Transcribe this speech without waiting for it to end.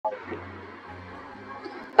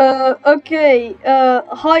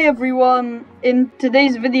Hi everyone. In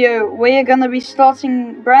today's video, we're gonna be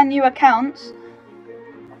starting brand new accounts.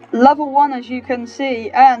 Level 1, as you can see,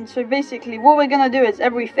 and so basically what we're gonna do is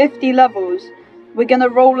every 50 levels, we're gonna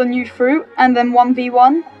roll a new fruit and then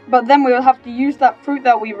 1v1, but then we'll have to use that fruit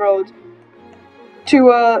that we rolled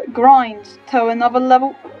to grind to another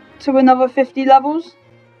level, to another 50 levels.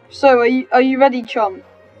 So are you ready, chum?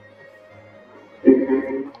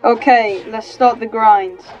 Okay, let's start the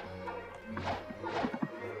grind.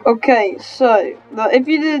 Okay, so if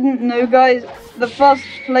you didn't know, guys, the first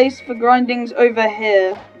place for grinding's over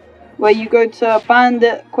here, where you go to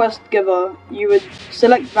Bandit Quest Giver. You would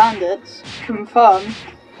select Bandits, confirm,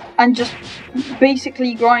 and just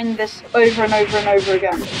basically grind this over and over and over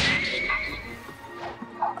again.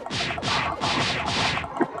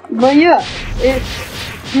 But yeah,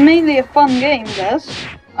 it's mainly a fun game, this,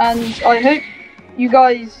 and I hope you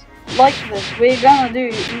guys like this. We're gonna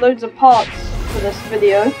do loads of parts for this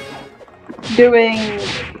video, doing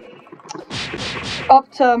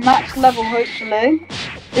up to max level, hopefully.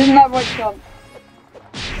 Isn't that right, Tom?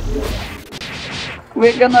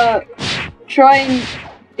 We're gonna try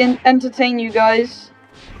and entertain you guys,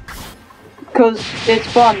 because it's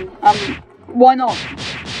fun, why not?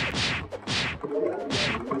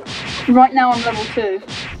 Right now I'm level 2.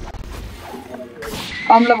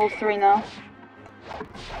 I'm level 3 now.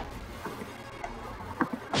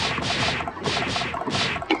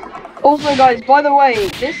 Also guys, by the way,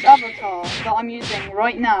 this avatar that I'm using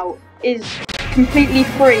right now is completely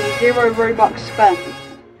free, 0 Robux spent.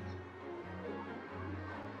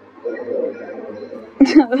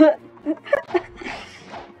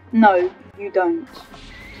 No, you don't.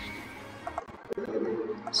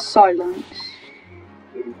 Silence.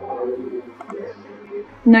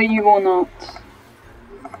 No, you will not.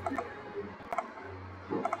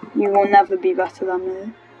 You will never be better than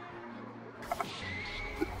me.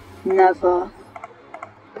 Never.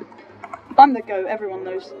 I'm the GOAT, everyone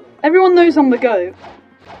knows. Everyone knows I'm the GOAT.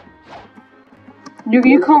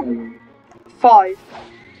 You can't... 5.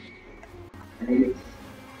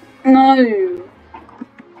 No.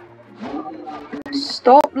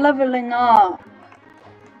 Stop leveling up.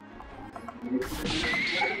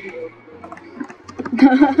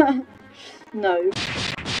 No.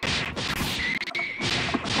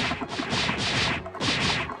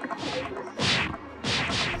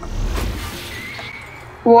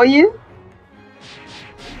 Who are you?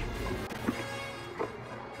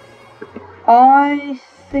 I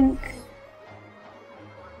think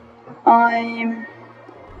I'm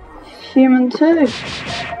human too.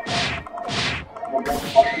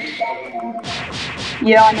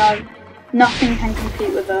 Yeah, I know. Nothing can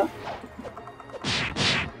compete with that.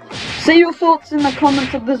 Say your thoughts in the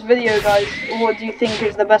comments of this video, guys. What do you think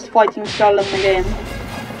is the best fighting style in the game?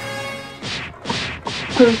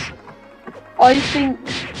 Because I think,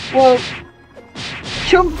 well,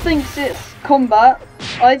 Chump thinks it's combat.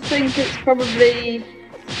 I think it's probably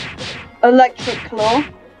Electric Claw.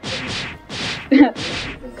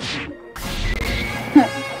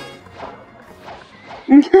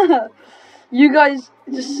 You guys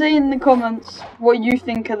just say in the comments what you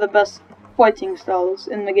think are the best fighting styles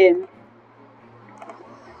in the game.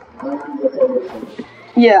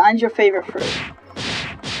 Yeah, and your favourite fruit.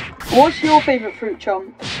 What's your favourite fruit,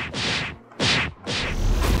 Chump?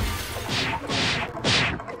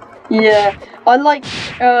 Yeah, I like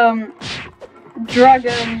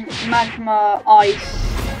dragon, magma,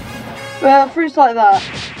 ice, fruits like that,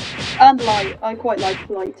 and light. I quite like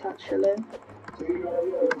light actually.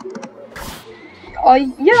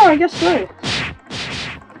 Yeah, I guess so.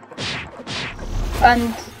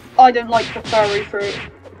 And I don't like the furry fruit.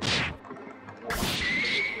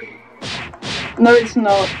 No, it's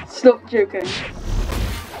not. Stop joking.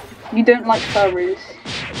 You don't like furries.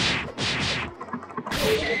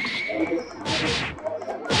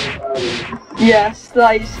 Yes,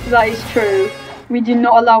 that is true. We do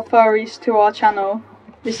not allow furries to our channel.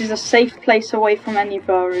 This is a safe place away from any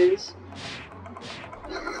furries.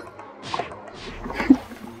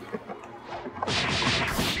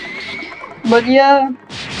 But yeah,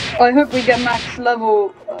 I hope we get max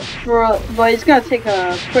level but it's gonna take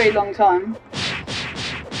a pretty long time.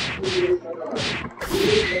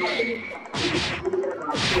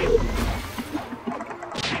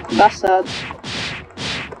 That's sad.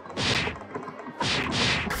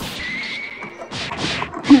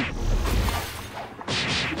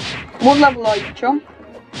 What level are you, Chump?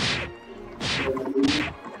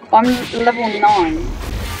 I'm level 9.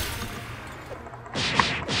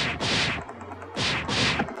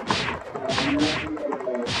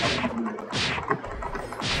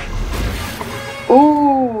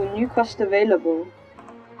 Ooh. quest available.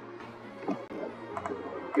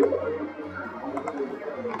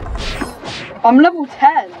 I'm level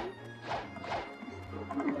 10.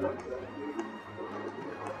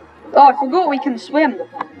 Oh, I forgot we can swim.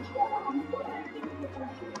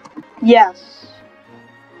 Yes.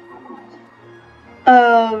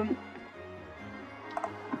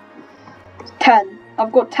 10.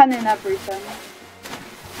 I've got 10 in everything.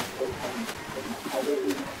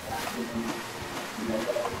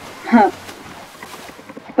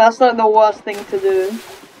 That's like the worst thing to do.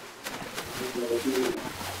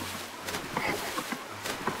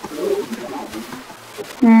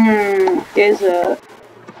 Is it?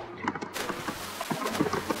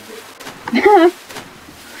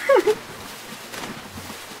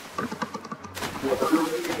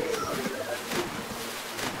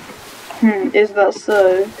 Is that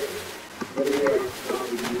so?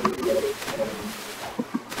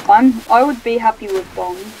 I would be happy with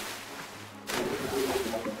bomb.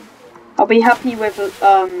 I'll be happy with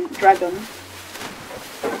dragon.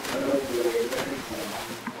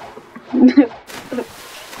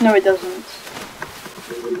 No, it doesn't.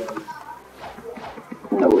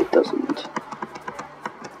 No, it doesn't.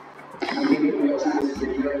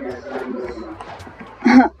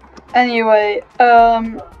 Anyway,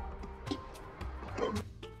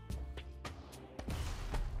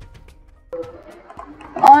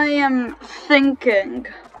 I am thinking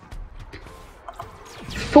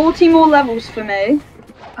 40 more levels for me.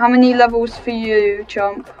 How many levels for you,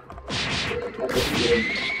 chump?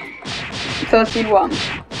 31.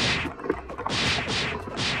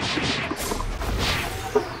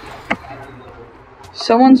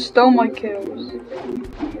 Someone stole my kills.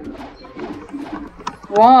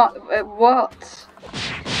 What? What?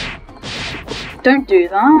 Don't do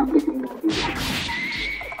that.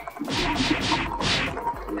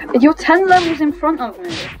 You're 10 levels in front of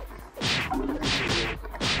me.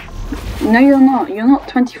 No, you're not. You're not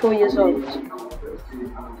 24 years old.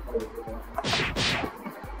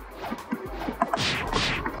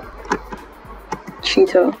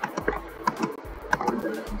 Cheater.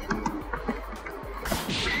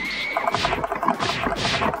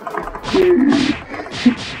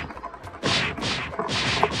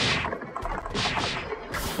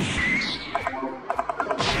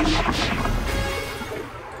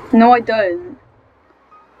 No, I don't.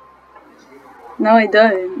 No, I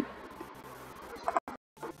don't.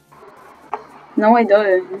 No, I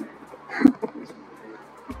don't.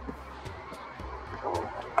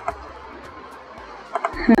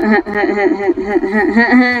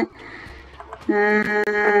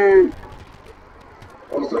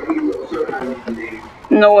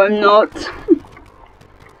 No, I'm not.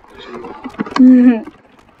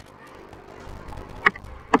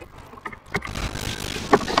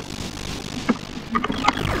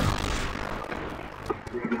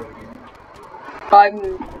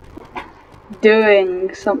 I'm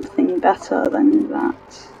doing something better than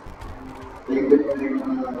that.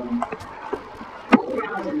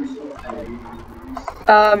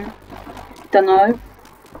 Dunno.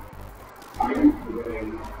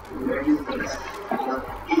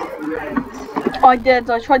 I did,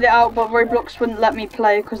 I tried it out, but Roblox wouldn't let me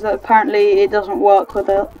play because apparently it doesn't work with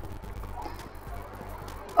it.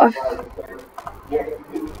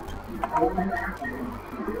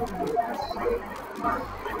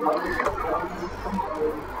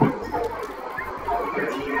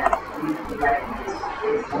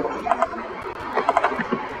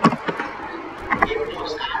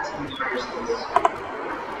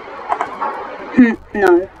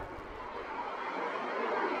 No.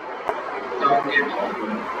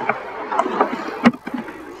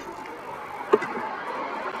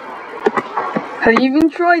 Have you even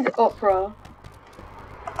tried Opera?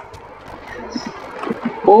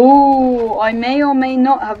 Oh, I may or may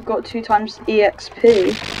not have got 2 times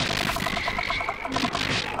EXP.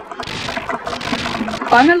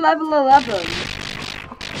 I'm a level 11.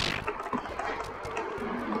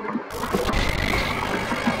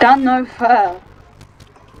 That no fair.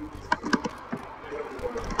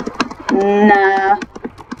 Nah.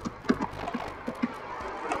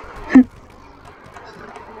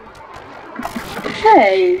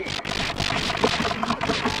 Hey.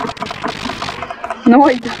 No,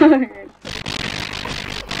 I don't.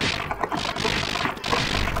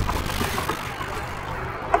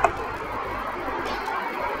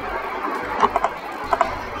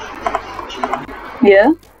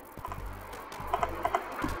 Yeah?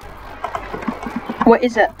 What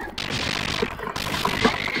is it?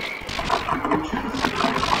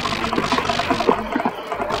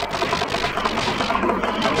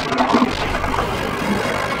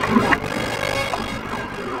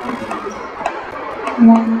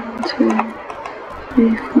 1, 2,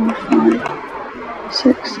 3, 4, 5,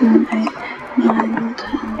 6, 7, 8, 9,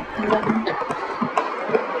 10, 11, 12,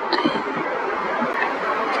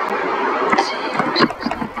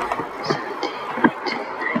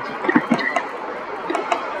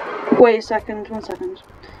 13, wait a second, 1 second.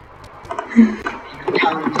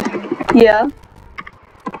 Yeah.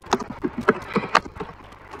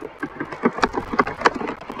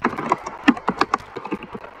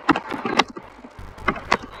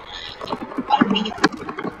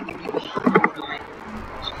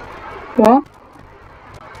 What?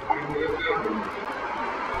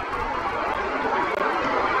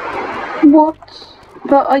 What?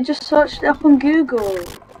 But I just searched it up on Google.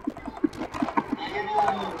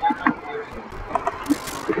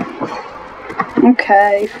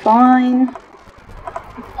 Okay, fine.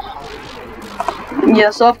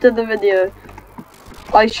 Yes, after the video.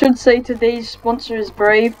 I should say today's sponsor is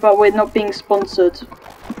Brave, but we're not being sponsored.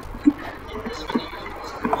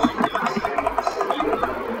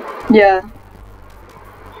 Yeah.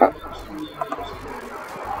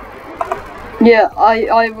 Yeah,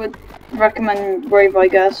 I would recommend Brave, I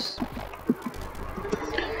guess.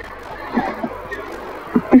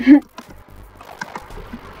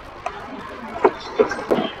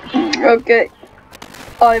 Okay.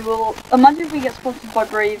 I will imagine if we get sponsored by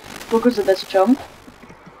Brave because of this jump.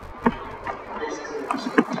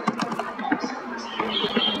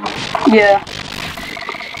 Yeah.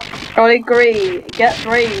 I agree. Get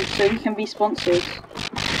Brave so we can be sponsored.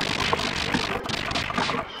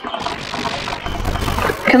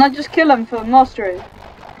 Can I just kill him for mastery?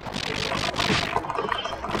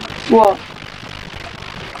 What?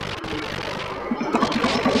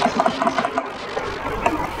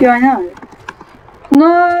 Yeah, I know.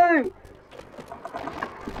 No!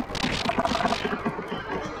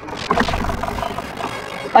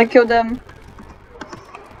 I killed him.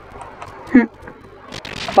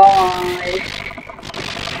 Bye.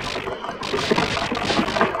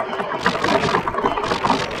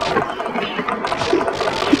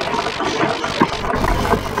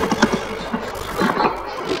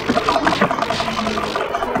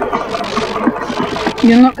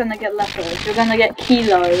 You're not gonna get leopard, you're gonna get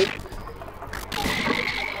kilo.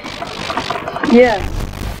 Yeah.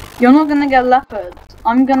 You're not gonna get leopard.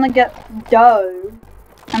 I'm gonna get doe.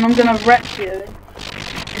 And I'm gonna wreck you.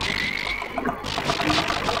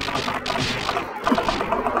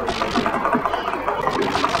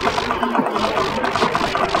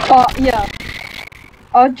 Yeah.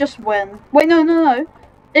 I'll just win. Wait, no.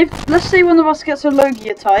 If, let's say one of us gets a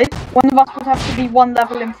Logia type, one of us would have to be 1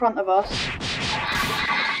 level in front of us.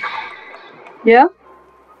 Yeah?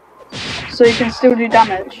 So you can still do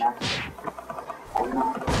damage.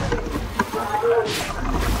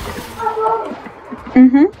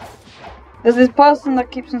 There's this person that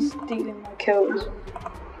keeps on stealing my kills.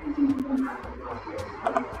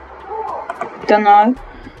 Dunno.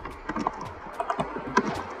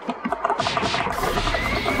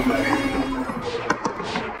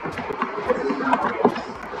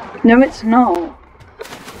 No, it's not.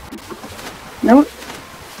 No,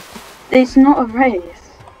 it's not a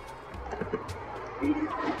race.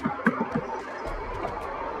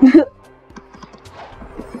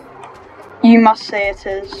 You must say it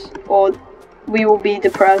is, or we will be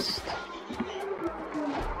depressed.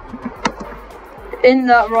 In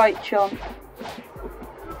that right, chump.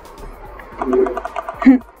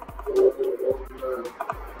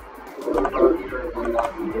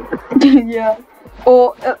 Yeah.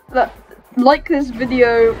 Or like this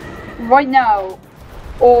video right now,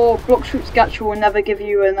 or BLOX Fruit Scatcher will never give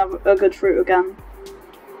you a good fruit again.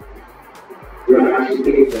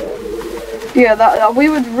 Yeah, that we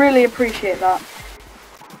would really appreciate that.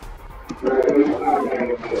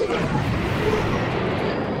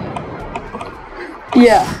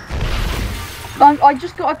 Yeah. I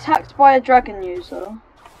just got attacked by a dragon user.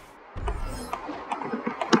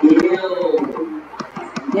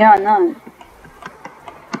 Yeah, I know.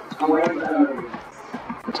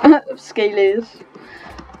 Scalies.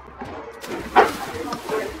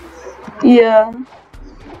 Yeah.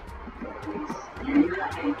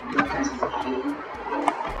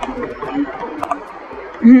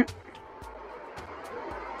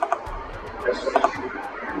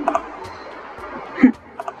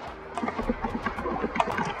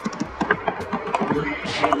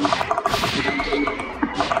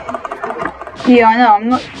 Yeah, I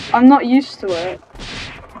know. I'm not used to it.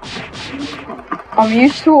 I'm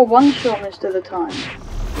used to a one-shot most of the time.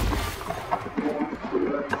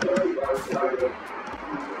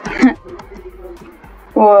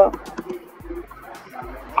 What?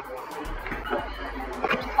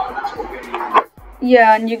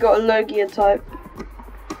 Yeah, and you got a low gear type.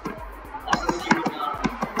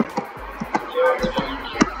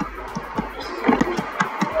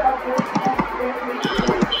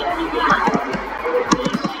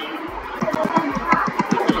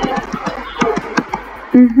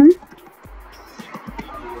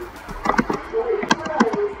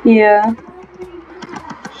 Yeah.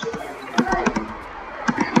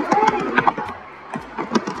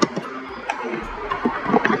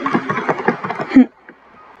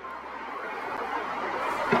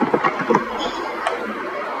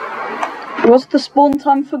 What's the spawn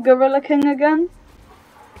time for Gorilla King again?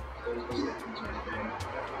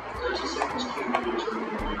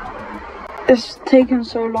 It's taken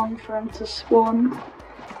so long for him to spawn.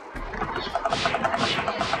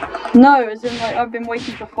 No, as in like I've been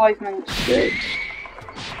waiting for 5 minutes straight.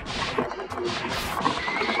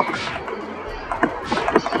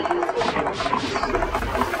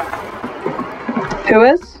 Who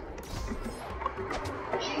is?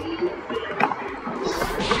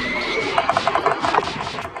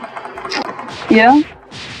 Yeah?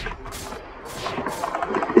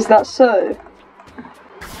 Is that so?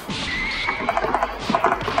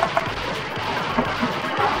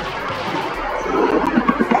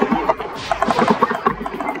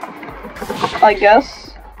 I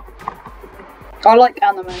guess. I like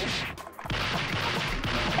anime.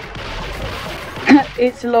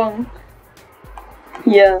 It's long.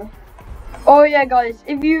 Yeah. Oh yeah guys,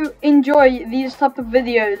 if you enjoy these type of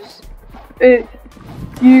videos,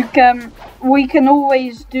 we can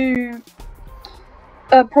always do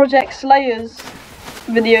Project Slayers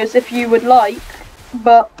videos if you would like,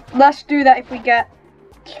 but let's do that if we get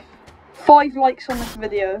 5 likes on this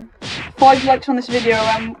video. 5 likes on this video,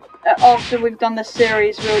 and after we've done this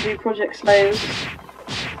series we'll do Project Slayers.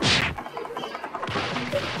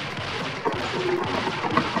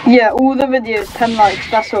 Yeah, all the videos 10 likes,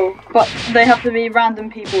 that's all, but they have to be random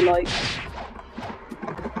people likes.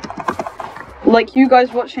 Like you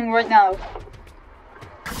guys watching right now.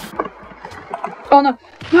 Oh no!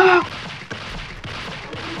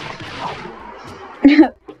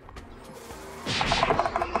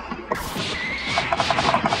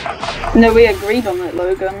 No, we agreed on it,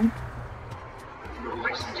 Logan.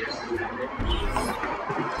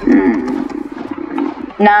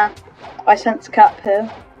 Nah, I sense cap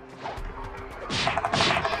here.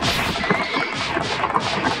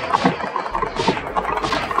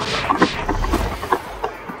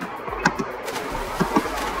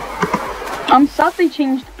 I'm sad they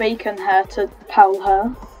changed bacon hair to pal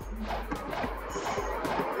hair.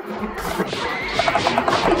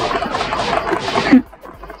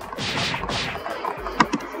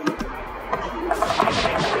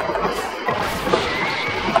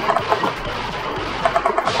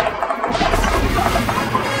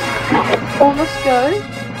 Oh, let's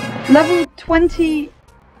go. Level 20.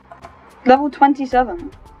 Level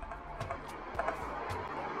 27.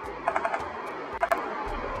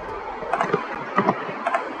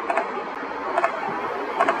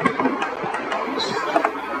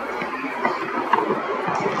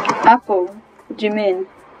 Apple, what do you mean?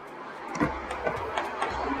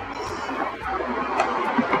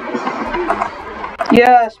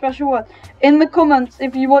 Yeah, special one. In the comments,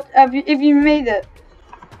 if you made it.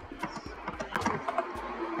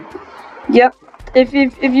 Yep. If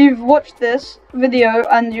you've watched this video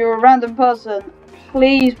and you're a random person,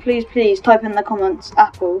 please type in the comments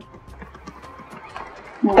Apple.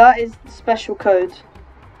 That is the special code.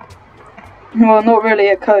 Well, not really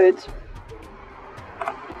a code.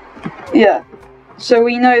 Yeah, so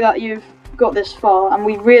we know that you've got this far, and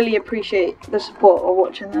we really appreciate the support of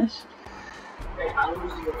watching this.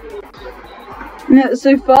 Yeah,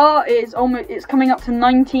 so far it's coming up to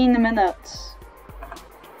 19 minutes.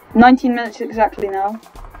 19 minutes exactly now.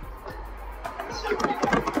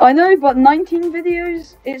 I know, but 19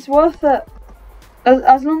 videos, it's worth it.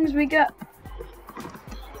 As long as we get...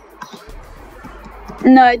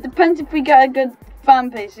 No, it depends if we get a good fan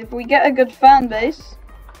base. If we get a good fan base,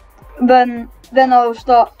 then I'll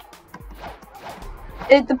start.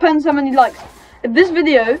 It depends how many likes. If this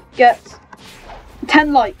video gets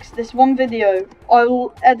 10 likes, this one video, I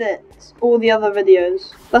will edit all the other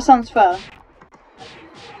videos. That sounds fair.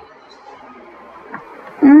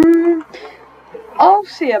 I'll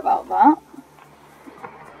see about that.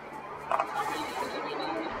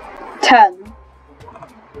 10.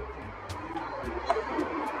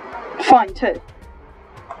 Fine, 2.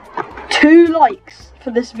 2 likes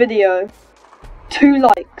for this video. 2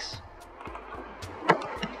 likes.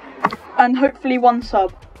 And hopefully 1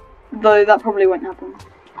 sub. Though that probably won't happen.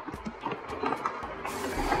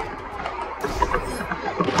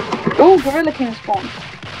 Oh! Oh, Gorilla King spawned.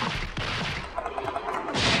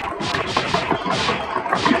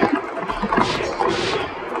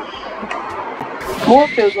 More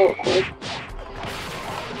feels awkward.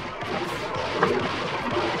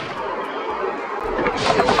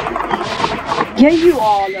 Yeah, you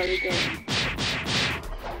are, Logan.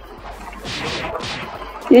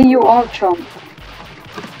 Yeah, you are, chump.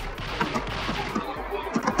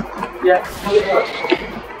 Yeah.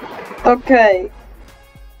 Okay.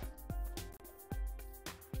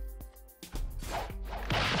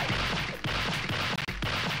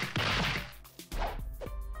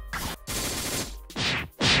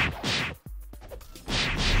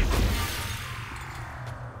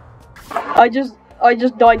 I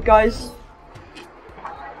just died, guys.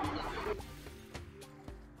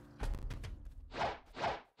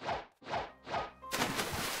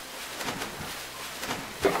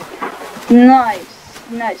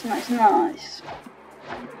 Nice.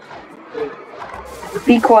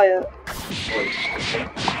 Be quiet.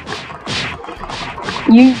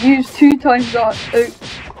 You use 2 times our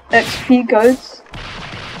XP codes.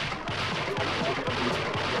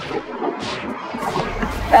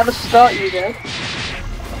 At the start you did.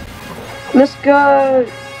 Let's go!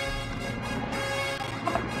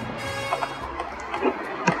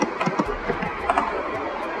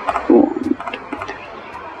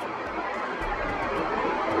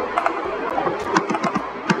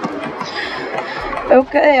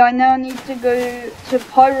 Okay, I now need to go to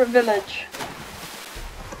Pirate Village.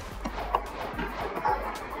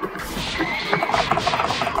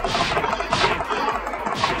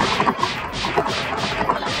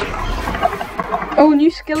 Oh,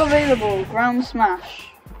 new skill available, Ground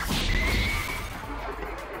Smash.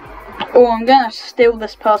 Oh, I'm gonna steal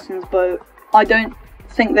this person's boat. I don't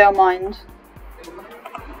think they'll mind.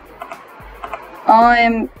 I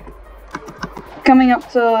am coming up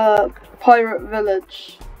to Pirate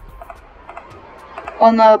Village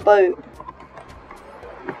on a boat.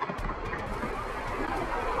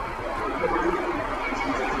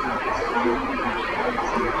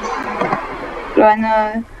 Do I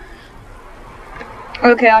know?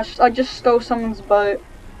 Okay, I just stole someone's boat.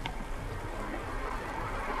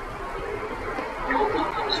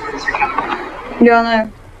 Yeah, I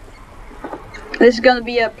know. This is gonna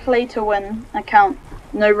be a play to win account.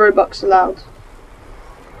 No Robux allowed.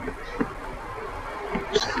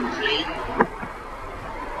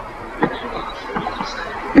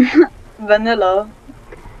 Vanilla.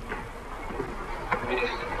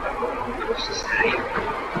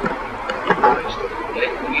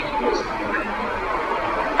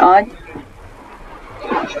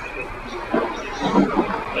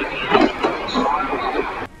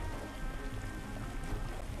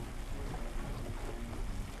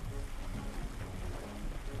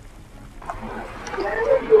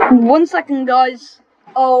 One second, guys.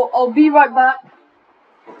 I'll be right back.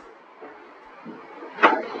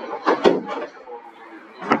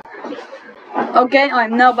 Okay,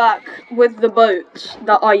 I'm now back with the boat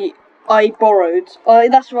that I borrowed.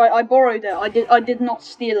 That's right, I borrowed it. I did not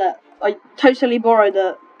steal it. I totally borrowed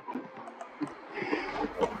it.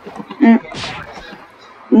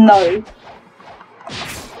 No.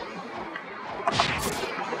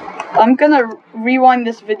 I'm gonna rewind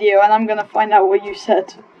this video and I'm gonna find out what you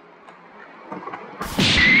said.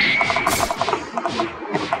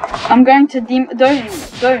 I'm going to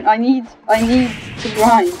don't. I need to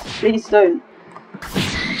grind. Please don't.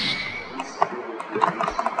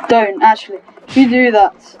 Don't, actually. If you do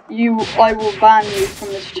that, I will ban you from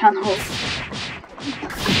this channel.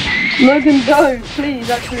 Logan, don't. Please,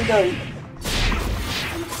 actually don't.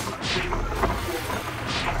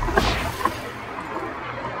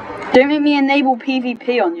 Don't make me enable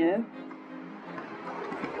PvP on you.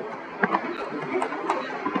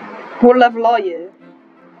 What level are you?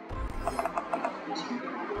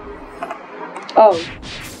 Oh.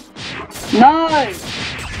 No!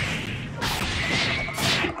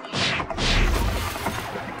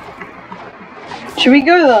 Should we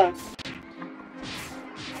go there?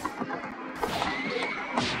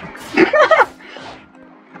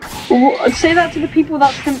 Say that to the people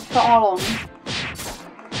that simped for Arlong.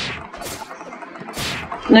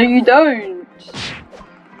 No, you don't.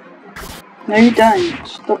 No, you don't.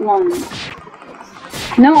 Stop lying.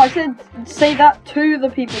 No, I said say that to the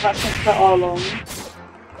people that simped for Arlong.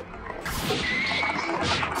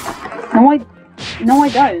 No, I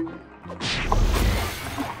don't.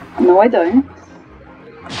 No, I don't.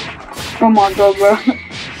 Oh my god, bro.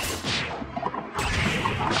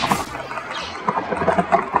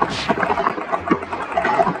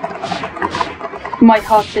 My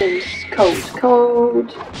heart is cold,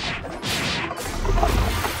 cold.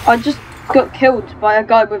 I just got killed by a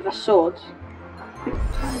guy with a sword.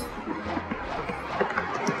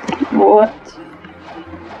 What?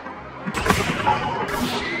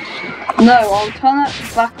 No, I'll turn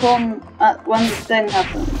it back on at when the thing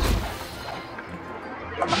happens.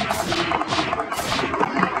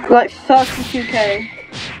 Like 32k.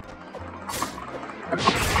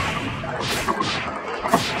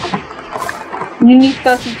 You need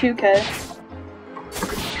 32k.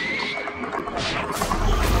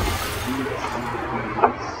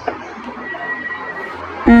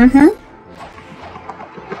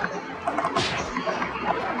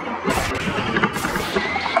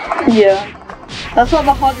 Yeah. That's not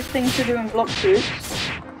the hardest thing to do in BLOX suits.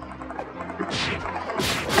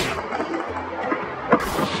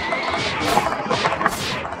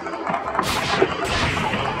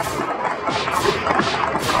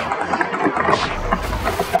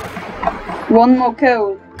 One more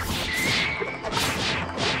kill.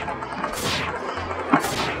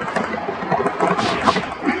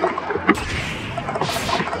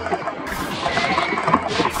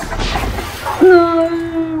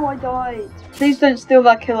 No, I died. Please don't steal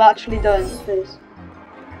that kill, actually don't, please.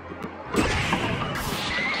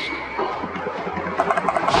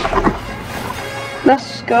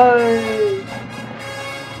 Let's go.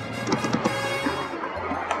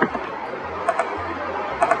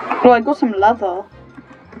 Oh, I got some leather.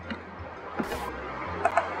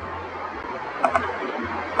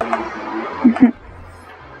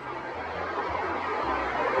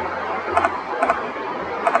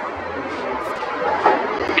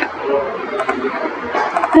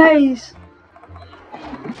 Nice.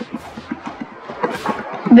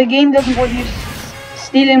 The game doesn't want you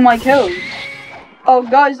stealing my kills. Oh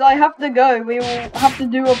guys, I have to go. We will have to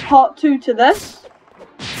do a part 2 to this.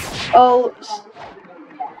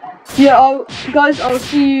 Guys, I'll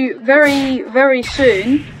see you very, very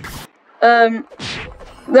soon.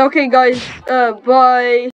 Okay guys, bye.